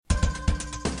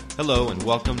Hello and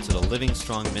welcome to the Living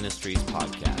Strong Ministries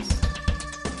podcast.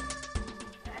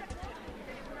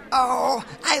 Oh,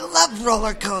 I love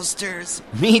roller coasters.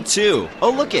 Me too.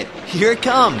 Oh, look it. Here it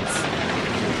comes.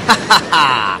 Ha ha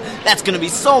ha! That's going to be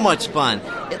so much fun.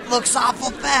 It looks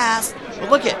awful fast. Well,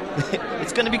 look it.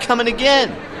 It's going to be coming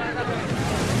again.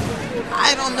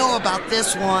 I don't know about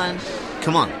this one.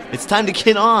 Come on. It's time to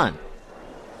get on.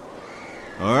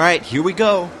 All right, here we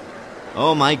go.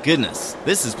 Oh my goodness.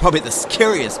 This is probably the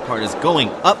scariest part, is going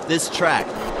up this track.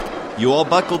 You all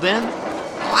buckled in?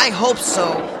 Oh, I hope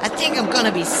so. I think I'm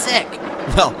gonna be sick.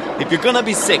 Well, if you're gonna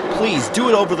be sick, please do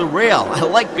it over the rail. I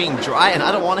like being dry and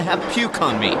I don't want to have puke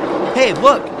on me. Hey,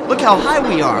 look how high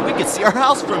we are. We can see our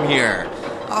house from here.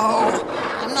 Oh,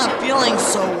 I'm not feeling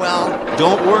so well.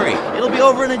 Don't worry, it'll be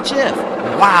over in a jiff.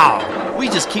 Wow, we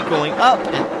just keep going up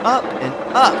and up and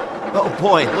up. Oh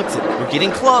boy, look, we're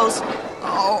getting close.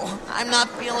 Oh, I'm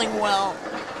not feeling well.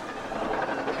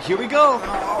 Here we go.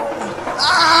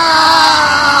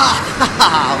 Ah!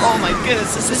 Oh my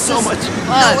goodness, this is so much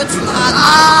fun. No, it's not.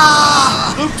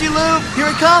 Ah! Loop-de-loop, here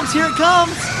it comes, here it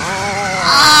comes.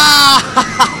 Ah!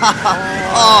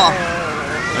 Oh,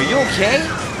 are you okay?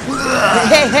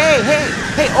 Hey,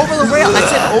 over the rail. I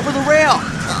said over the rail.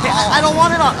 Hey, I don't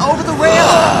want it on, over the rail.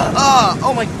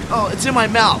 Oh, it's in my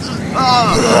mouth.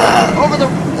 Over the,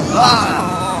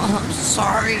 I'm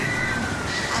sorry.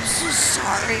 I'm so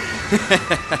sorry.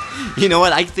 You know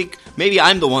what? I think maybe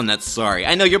I'm the one that's sorry.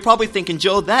 I know you're probably thinking,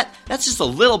 Joe, that's just a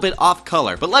little bit off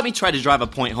color, but let me try to drive a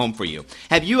point home for you.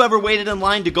 Have you ever waited in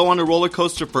line to go on a roller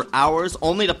coaster for hours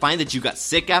only to find that you got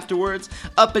sick afterwards?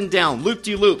 Up and down,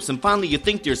 loop-de-loops, and finally you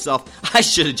think to yourself, I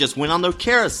should have just went on the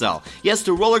carousel. Yes,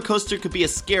 the roller coaster could be a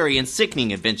scary and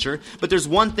sickening adventure, but there's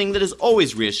one thing that is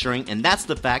always reassuring, and that's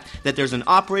the fact that there's an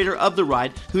operator of the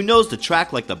ride who knows the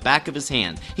track like the back of his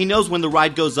hand. He knows when the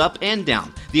ride goes up and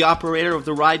down. The operator of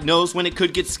the ride knows when it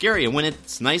could get scary and when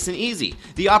it's nice and easy.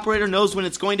 The operator knows when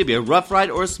it's going to be a rough ride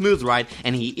or a smooth ride,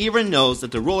 and he even knows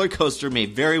that the roller coaster may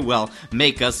very well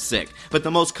make us sick. But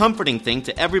the most comforting thing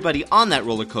to everybody on that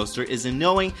roller coaster is in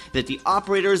knowing that the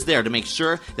operator is there to make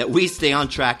sure that we stay on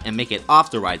track and make it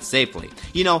off the ride safely.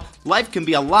 You know, life can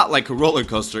be a lot like a roller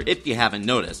coaster if you haven't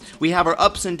noticed. We have our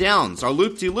ups and downs, our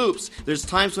loop-de-loops. There's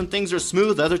times when things are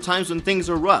smooth, other times when things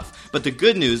are rough. But the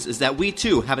good news is that we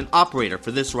too have an operator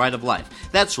for this ride of life.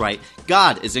 That's right,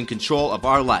 God is in control of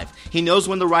our life. He knows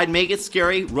when the ride may get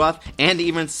scary, rough, and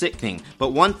even sickening.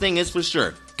 But one thing is for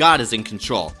sure, God is in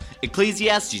control.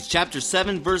 Ecclesiastes chapter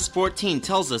 7 verse 14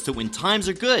 tells us that when times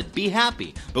are good, be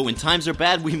happy. But when times are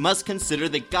bad, we must consider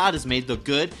that God has made the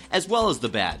good as well as the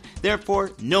bad.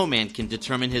 Therefore, no man can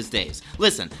determine his days.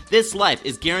 Listen, this life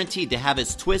is guaranteed to have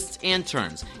its twists and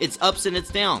turns, its ups and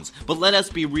its downs. But let us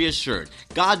be reassured.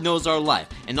 God knows our life,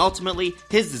 and ultimately,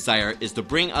 His desire is to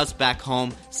bring us back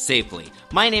home safely.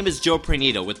 My name is Joe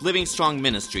Pranito with Living Strong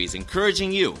Ministries,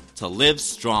 encouraging you to live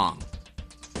strong.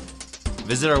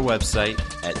 Visit our website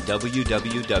at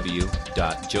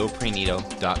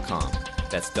www.joepranito.com.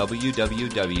 That's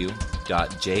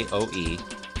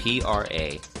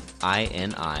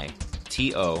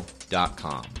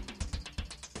www.joepranito.com.